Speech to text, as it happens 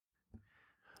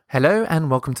Hello and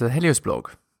welcome to the Helios blog.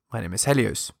 My name is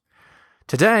Helios.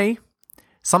 Today,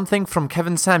 something from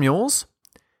Kevin Samuels.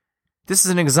 This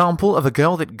is an example of a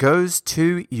girl that goes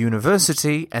to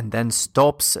university and then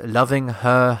stops loving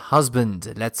her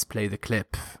husband. Let's play the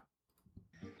clip.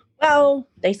 Well,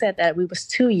 they said that we was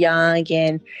too young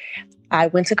and I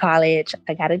went to college.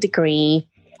 I got a degree.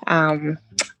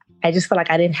 I just felt like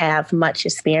I didn't have much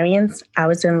experience. I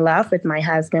was in love with my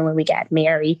husband when we got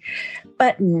married,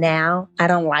 but now I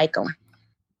don't like him.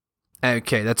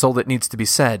 Okay, that's all that needs to be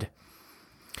said.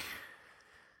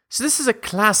 So this is a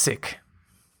classic.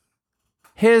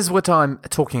 Here's what I'm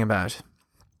talking about.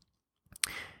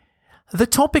 The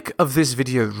topic of this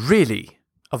video, really,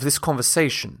 of this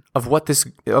conversation, of what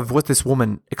this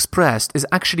woman expressed, is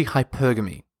actually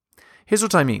hypergamy. Here's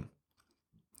what I mean.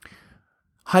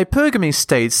 Hypergamy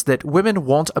states that women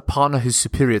want a partner who's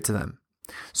superior to them.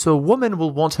 So a woman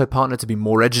will want her partner to be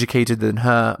more educated than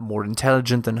her, more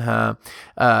intelligent than her,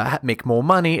 make more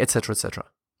money, etc., etc.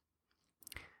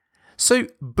 So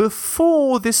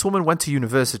before this woman went to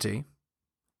university,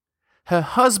 her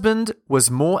husband was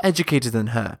more educated than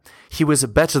her. He was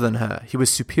better than her. He was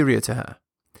superior to her.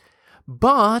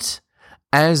 But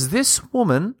as this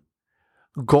woman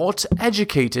got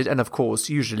educated, and of course,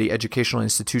 usually educational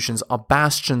institutions are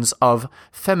bastions of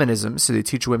feminism, so they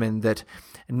teach women that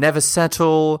never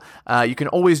settle, you can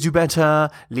always do better,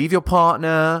 leave your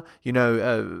partner,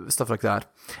 stuff like that.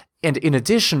 And in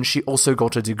addition, she also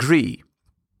got a degree.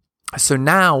 So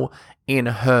now, in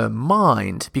her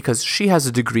mind, because she has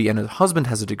a degree and her husband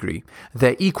has a degree,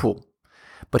 they're equal.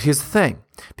 But here's the thing,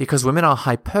 because women are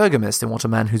hypergamous, they want a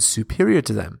man who's superior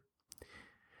to them.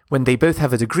 When they both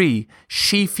have a degree,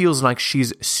 she feels like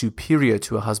she's superior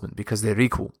to her husband because they're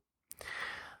equal.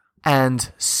 And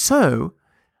so,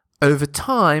 over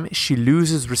time, she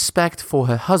loses respect for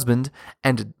her husband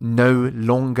and no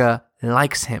longer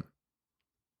likes him.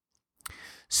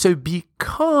 So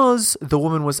because the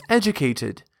woman was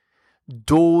educated,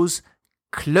 doors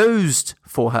closed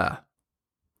for her.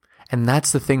 And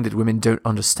that's the thing that women don't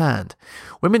understand.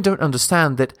 Women don't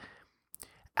understand that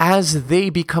as they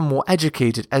become more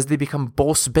educated, as they become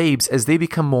boss babes, as they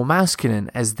become more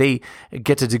masculine, as they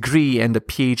get a degree and a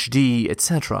PhD,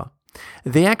 etc.,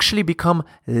 they actually become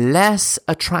less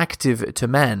attractive to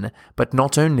men. But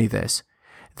not only this,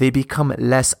 they become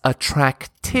less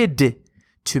attracted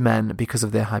to men because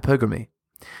of their hypergamy.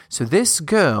 So this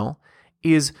girl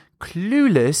is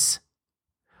clueless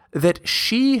that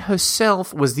she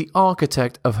herself was the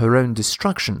architect of her own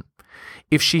destruction.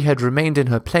 If she had remained in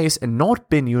her place and not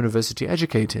been university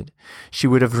educated, she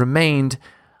would have remained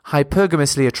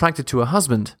hypergamously attracted to her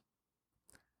husband,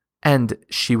 and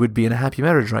she would be in a happy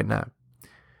marriage right now.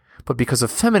 But because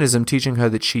of feminism teaching her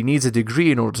that she needs a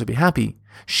degree in order to be happy,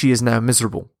 she is now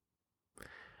miserable.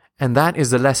 And that is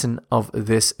the lesson of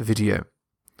this video.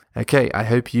 Okay, I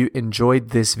hope you enjoyed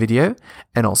this video,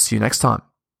 and I'll see you next time.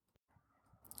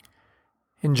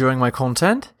 Enjoying my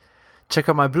content? Check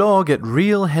out my blog at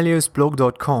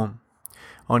realheliosblog.com.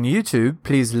 On YouTube,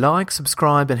 please like,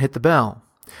 subscribe, and hit the bell.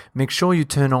 Make sure you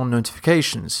turn on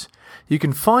notifications. You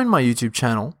can find my YouTube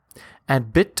channel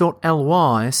at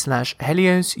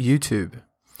bit.ly/HeliosYouTube.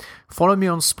 Follow me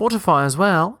on Spotify as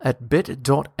well at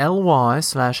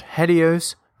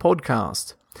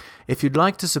bit.ly/HeliosPodcast. If you'd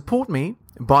like to support me,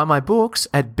 buy my books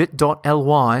at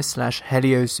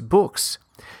bit.ly/HeliosBooks.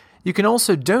 You can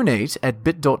also donate at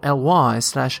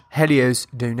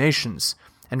bit.ly/HeliosDonations.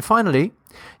 And finally,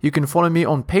 you can follow me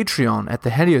on Patreon at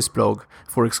the Helios blog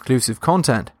for exclusive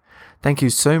content. Thank you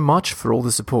so much for all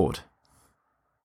the support.